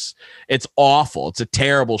BFFs. It's awful. It's a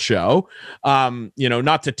terrible show.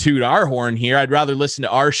 Not to toot our horn here. I'd rather listen to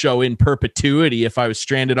our show in perpetuity if I was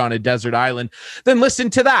stranded on a desert island than listen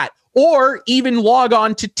to that, or even log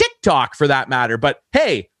on to TikTok for that matter. But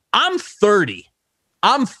hey, I'm 30.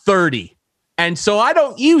 And so I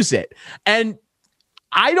don't use it. And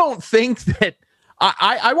I don't think that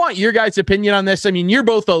I want your guys' opinion on this. I mean, you're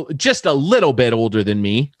both just a little bit older than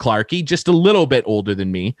me, Clarkie, just a little bit older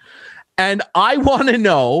than me. And I want to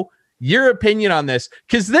know your opinion on this,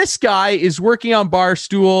 because this guy is working on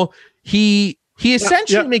Barstool. He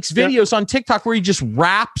essentially makes videos on TikTok where he just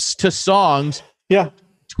raps to songs. Yeah.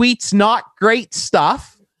 Tweets not great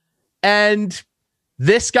stuff. And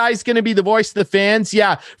this guy's going to be the voice of the fans.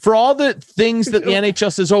 Yeah. For all the things that the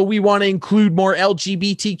NHL says, we want to include more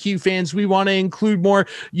LGBTQ fans. We want to include more,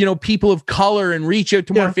 people of color and reach out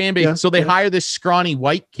to more fan base. So they hire this scrawny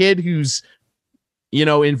white kid who's,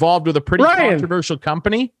 involved with a pretty controversial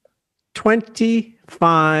company.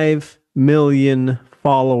 25 million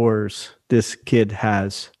followers this kid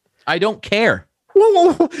has. I don't care.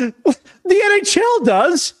 Well, the NHL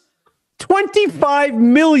does. 25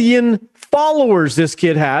 million followers this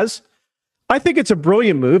kid has. I think it's a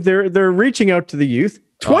brilliant move. They're reaching out to the youth.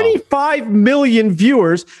 25 million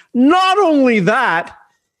viewers. Not only that,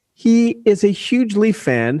 he is a huge Leaf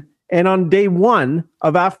fan. And on day one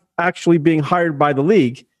of actually being hired by the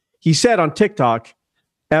league, he said on TikTok,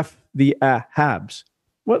 F the Habs.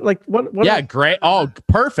 What Yeah, else, great. Oh,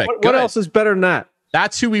 perfect. what else is better than that?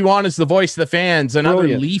 That's who we want as the voice of the fans. Another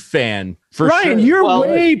Brilliant. Leaf fan for Ryan, sure. you're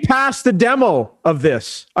way past the demo of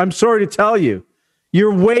this. I'm sorry to tell you.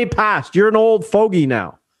 You're way past. You're an old fogey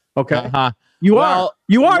now. Okay. Uh-huh. You are.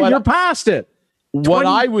 You're past it. What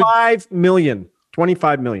I would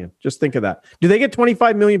 25 million. Just think of that. Do they get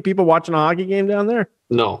 25 million people watching a hockey game down there?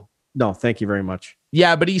 No. No, thank you very much.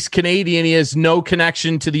 Yeah, but he's Canadian. He has no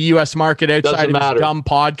connection to the U.S. market outside of his dumb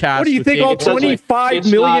podcast. What do you think? All 25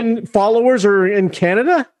 million followers are in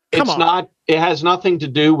Canada? Come on. It has nothing to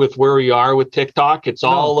do with where we are with TikTok. It's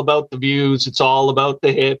all about the views. It's all about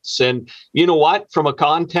the hits. And you know what? From a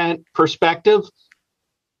content perspective,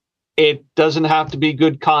 it doesn't have to be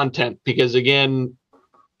good content because, again,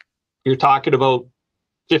 you're talking about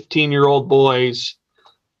 15-year-old boys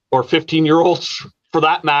or 15-year-olds, for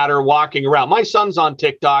that matter, walking around. My son's on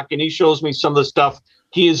TikTok, and he shows me some of the stuff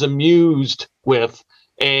he is amused with.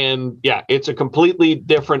 And, yeah, it's a completely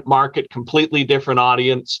different market, completely different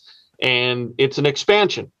audience, and it's an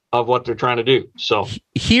expansion of what they're trying to do. So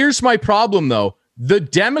here's my problem, though. The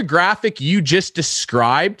demographic you just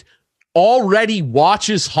described already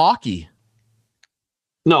watches hockey.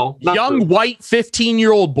 No. Young, white,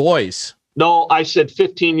 15-year-old boys. No, I said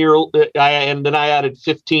 15-year-old, and then I added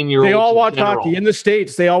 15-year-old. They all watch hockey. In the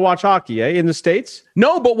States, they all watch hockey, eh? In the States?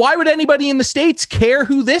 No, but why would anybody in the States care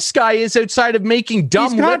who this guy is outside of making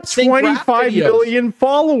dumb lip sync rap 25 videos? million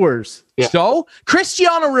followers. Yeah. So?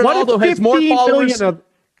 Cristiano Ronaldo has more followers.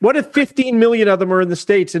 What if 15 million of them are in the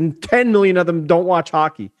States and 10 million of them don't watch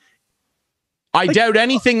hockey? I doubt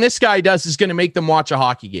anything this guy does is going to make them watch a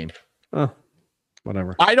hockey game.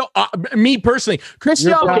 Whatever. I don't. Me personally,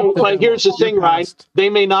 Cristiano. But here's the thing, Ryan.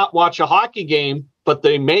 They may not watch a hockey game, but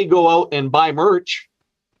they may go out and buy merch.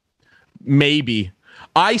 Maybe.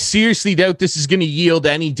 I seriously doubt this is going to yield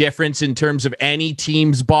any difference in terms of any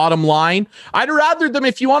team's bottom line. I'd rather them,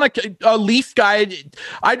 if you want a Leaf guy,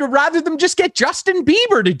 I'd rather them just get Justin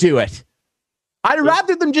Bieber to do it. I'd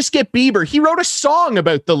rather them just get Bieber. He wrote a song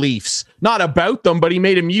about the Leafs. Not about them, but he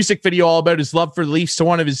made a music video all about his love for the Leafs to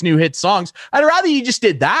one of his new hit songs. I'd rather you just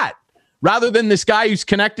did that rather than this guy who's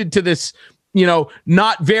connected to this,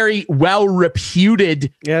 not very well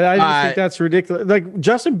reputed. Yeah, I just think that's ridiculous. Like,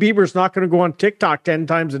 Justin Bieber's not going to go on TikTok 10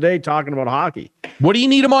 times a day talking about hockey. What do you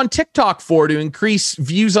need him on TikTok for to increase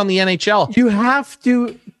views on the NHL? You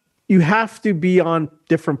have to be on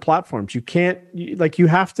different platforms. You can't, you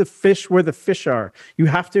have to fish where the fish are. You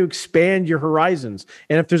have to expand your horizons.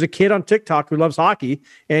 And if there's a kid on TikTok who loves hockey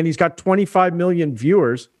and he's got 25 million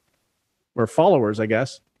viewers or followers, I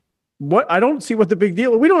guess, I don't see what the big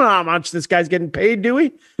deal is. We don't know how much this guy's getting paid, do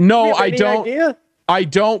we? No, I don't. Idea? I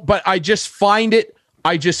don't, but I just find it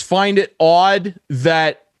odd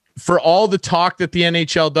that for all the talk that the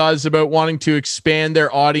NHL does about wanting to expand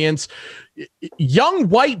their audience, young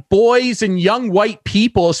white boys and young white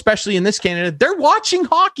people, especially in this Canada, they're watching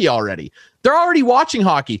hockey already. They're already watching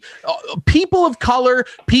hockey. People of color,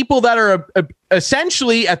 people that are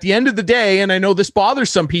essentially, at the end of the day, and I know this bothers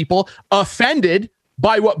some people, offended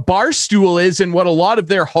by what Barstool is and what a lot of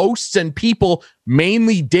their hosts and people,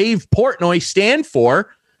 mainly Dave Portnoy, stand for,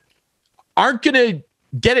 aren't going to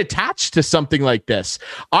get attached to something like this.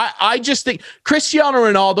 I just think Cristiano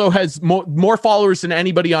Ronaldo has more followers than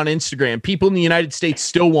anybody on Instagram. People in the United States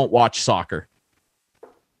still won't watch soccer.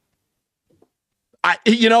 I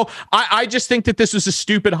just think that this was a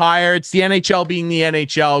stupid hire. It's the NHL being the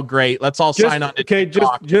NHL. Great. Let's all sign on. Okay.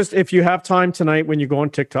 Just if you have time tonight, when you go on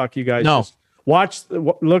TikTok, you guys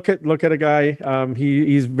look at a guy.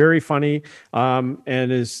 He's very funny.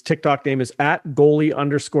 And his TikTok name is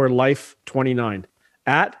 @goalie_life29.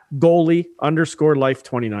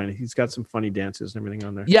 @goalie_life29. He's got some funny dances and everything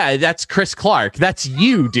on there. Yeah, that's Chris Clark. That's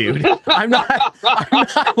you, dude. I'm not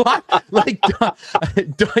like,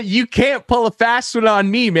 you can't pull a fast one on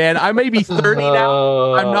me, man. I may be 30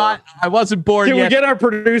 now. I wasn't born yet. Can we get our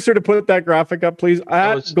producer to put that graphic up, please?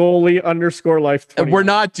 @goalie_life29. We're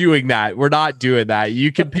not doing that. We're not doing that.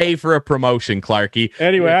 You can pay for a promotion, Clarky.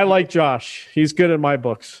 Anyway, I like Josh. He's good in my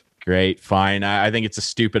books. Great, fine. I think it's a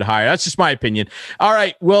stupid hire. That's just my opinion. All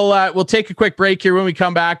right, we'll take a quick break here. When we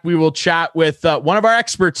come back, we will chat with one of our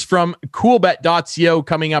experts from Coolbet.co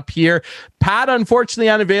coming up here. Pat, unfortunately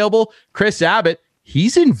unavailable. Chris Abbott,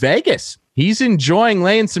 he's in Vegas. He's enjoying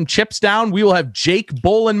laying some chips down. We will have Jake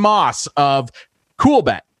Bolin-Moss of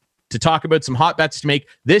Coolbet to talk about some hot bets to make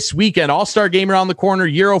this weekend. All-Star game around the corner,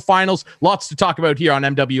 Euro finals. Lots to talk about here on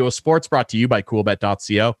MWO Sports, brought to you by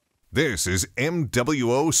Coolbet.co. This is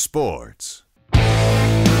MWO Sports.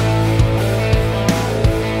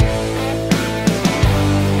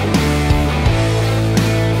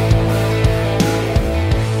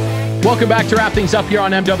 Welcome back to wrap things up here on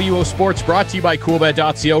MWO Sports, brought to you by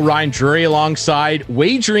Coolbet.co. Ryan Drury alongside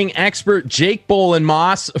wagering expert Jake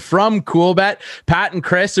Bolin-Moss from Coolbet. Pat and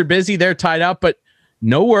Chris are busy. They're tied up, but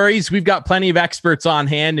no worries. We've got plenty of experts on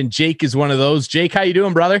hand, and Jake is one of those. Jake, how you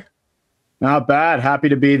doing, brother? Not bad. Happy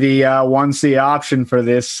to be the 1C option for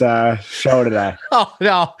this show today. Oh,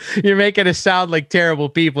 no. You're making us sound like terrible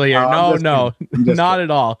people here. No, not at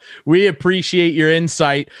all. We appreciate your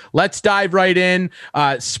insight. Let's dive right in.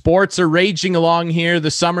 Sports are raging along here. The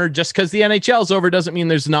summer, just because the NHL's over doesn't mean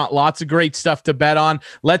there's not lots of great stuff to bet on.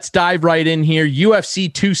 Let's dive right in here.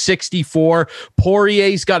 UFC 264.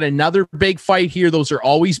 Poirier's got another big fight here. Those are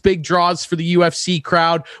always big draws for the UFC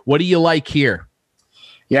crowd. What do you like here?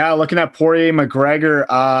 Yeah, looking at Poirier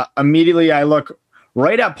McGregor, immediately I look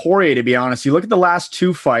right at Poirier, to be honest. You look at the last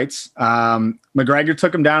two fights. McGregor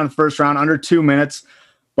took him down in the first round, under 2 minutes.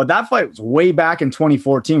 But that fight was way back in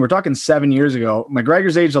 2014. We're talking 7 years ago.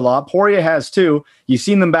 McGregor's aged a lot. Poirier has too. You've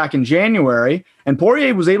seen them back in January. And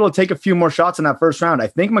Poirier was able to take a few more shots in that first round. I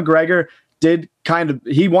think McGregor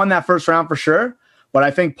he won that first round for sure. But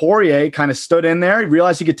I think Poirier kind of stood in there,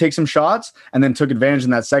 realized he could take some shots, and then took advantage in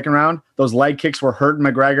that second round. Those leg kicks were hurting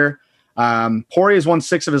McGregor. Poirier's won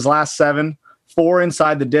 6 of his last 7, 4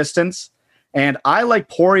 inside the distance. And I like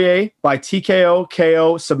Poirier by TKO,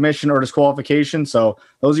 KO, submission, or disqualification. So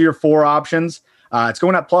those are your 4 options. It's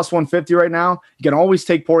going at plus 150 right now. You can always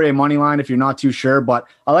take Poirier money line if you're not too sure. But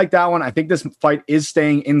I like that one. I think this fight is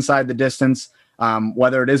staying inside the distance,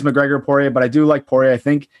 whether it is McGregor or Poirier. But I do like Poirier. I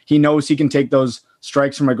think he knows he can take those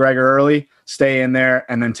strikes from McGregor early, stay in there,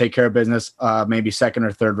 and then take care of business maybe second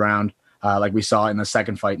or third round, like we saw in the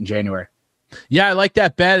second fight in January. Yeah, I like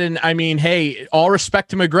that bet. And I mean, hey, all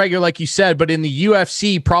respect to McGregor, like you said, but in the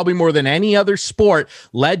UFC, probably more than any other sport,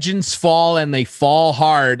 legends fall and they fall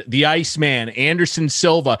hard. The Iceman, Anderson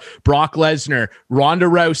Silva, Brock Lesnar, Ronda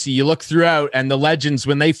Rousey, you look throughout, and the legends,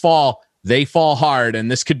 when they fall hard,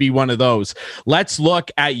 and this could be one of those. Let's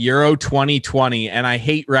look at Euro 2020, and I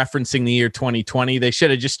hate referencing the year 2020. They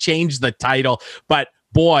should have just changed the title, but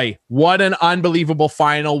boy, what an unbelievable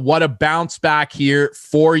final. What a bounce back here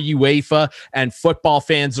for UEFA and football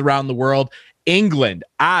fans around the world. England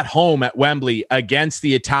at home at Wembley against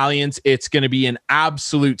the Italians. It's going to be an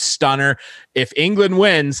absolute stunner. If England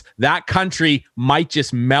wins, that country might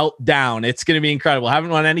just melt down. It's going to be incredible.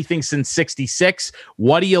 Haven't won anything since 66.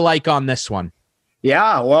 What do you like on this one?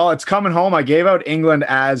 Yeah, well, it's coming home. I gave out England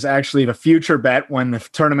as actually the future bet when the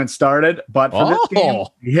tournament started. But for this game,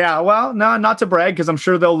 yeah, well, no, not to brag, because I'm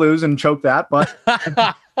sure they'll lose and choke that. But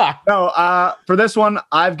no, for this one,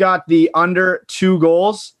 I've got the under 2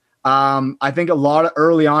 goals. I think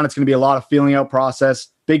early on, it's going to be a lot of feeling out process,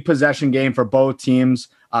 big possession game for both teams.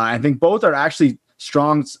 I think both are actually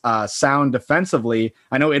strong, sound defensively.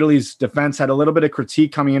 I know Italy's defense had a little bit of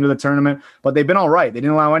critique coming into the tournament, but they've been all right. They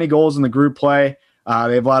didn't allow any goals in the group play.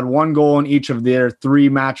 They've allowed 1 goal in each of their 3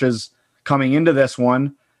 matches coming into this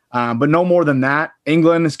one. But no more than that.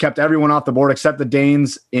 England has kept everyone off the board except the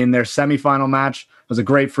Danes in their semifinal match. It was a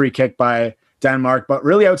great free kick by Denmark, but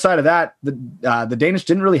really outside of that, the Danish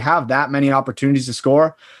didn't really have that many opportunities to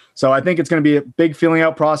score. So I think it's going to be a big feeling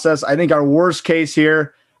out process. I think our worst case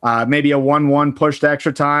here, maybe a 1-1 push to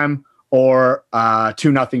extra time, or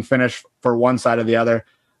 2-0 finish for one side or the other.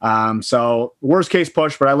 So worst case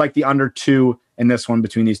push, but I like the under 2 in this one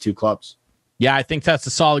between these two clubs. Yeah, I think that's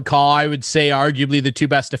a solid call. I would say arguably the 2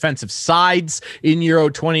 best defensive sides in Euro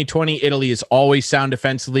 2020. Italy is always sound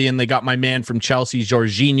defensively, and they got my man from Chelsea,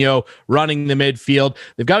 Jorginho, running the midfield.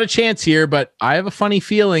 They've got a chance here, but I have a funny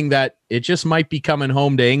feeling that it just might be coming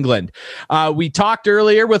home to England. We talked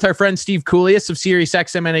earlier with our friend Steve Kouleas of Sirius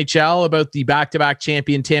XM NHL about the back-to-back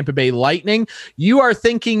champion Tampa Bay Lightning. You are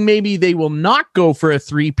thinking maybe they will not go for a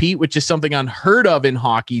three-peat, which is something unheard of in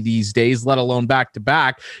hockey these days, let alone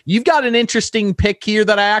back-to-back. You've got an interesting pick here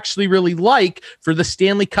that I actually really like for the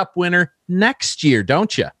Stanley Cup winner next year,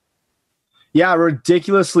 don't you? Yeah,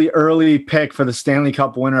 ridiculously early pick for the Stanley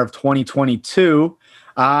Cup winner of 2022.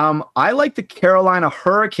 I like the Carolina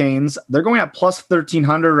Hurricanes. They're going at plus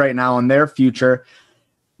 1,300 right now on their future.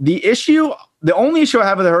 The only issue I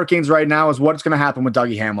have with the Hurricanes right now is what's going to happen with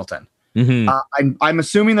Dougie Hamilton. Mm-hmm. I'm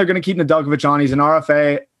assuming they're going to keep Nedeljkovic on. He's an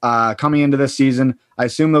RFA coming into this season. I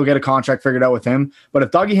assume they'll get a contract figured out with him. But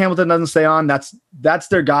if Dougie Hamilton doesn't stay on, that's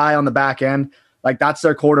their guy on the back end. Like, that's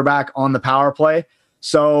their quarterback on the power play.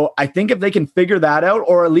 So I think if they can figure that out,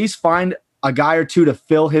 or at least find a guy or two to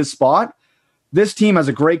fill his spot, this team has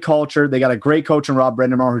a great culture. They got a great coach in Rob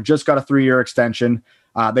Brind'Amour, who just got a 3-year extension.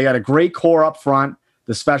 They got a great core up front,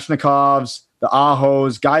 the Svechnikovs, the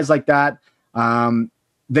Ahos, guys like that. I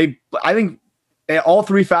think all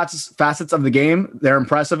three facets of the game, they're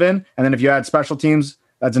impressive in. And then if you add special teams,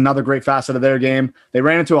 that's another great facet of their game. They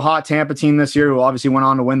ran into a hot Tampa team this year who obviously went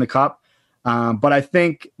on to win the Cup. But I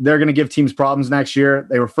think they're going to give teams problems next year.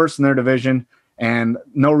 They were first in their division, and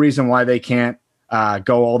no reason why they can't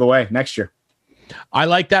go all the way next year. I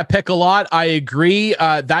like that pick a lot. I agree.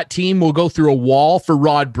 That team will go through a wall for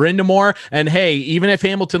Rod Brindamore. And hey, even if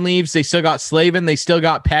Hamilton leaves, they still got Slavin. They still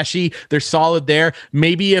got Pesci. They're solid there.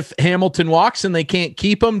 Maybe if Hamilton walks and they can't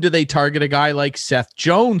keep him, do they target a guy like Seth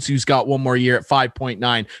Jones, who's got one more year at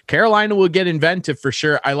 5.9? Carolina will get inventive for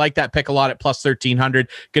sure. I like that pick a lot at plus 1,300.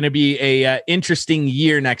 Going to be a interesting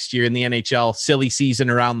year next year in the NHL. Silly season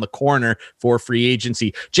around the corner for free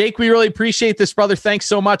agency. Jake, we really appreciate this, brother. Thanks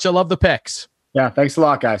so much. I love the picks. Yeah, thanks a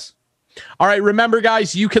lot, guys. All right, remember,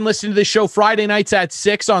 guys, you can listen to this show Friday nights at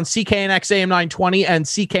 6 on CKNX AM920 and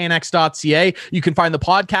CKNX.ca. You can find the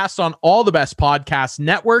podcast on all the best podcast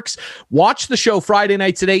networks. Watch the show Friday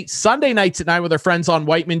nights at 8, Sunday nights at 9 with our friends on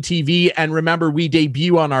Wightman TV. And remember, we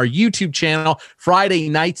debut on our YouTube channel Friday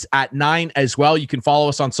nights at 9 as well. You can follow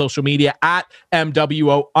us on social media at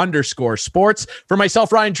MWO_sports. For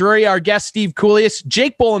myself, Ryan Drury, our guest, Steve Kouleas,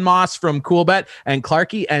 Jake Bolin-Moss from Coolbet, and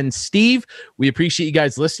Clarky and Steve, we appreciate you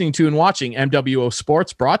guys listening to and watching MWO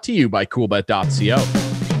Sports, brought to you by Coolbet.co.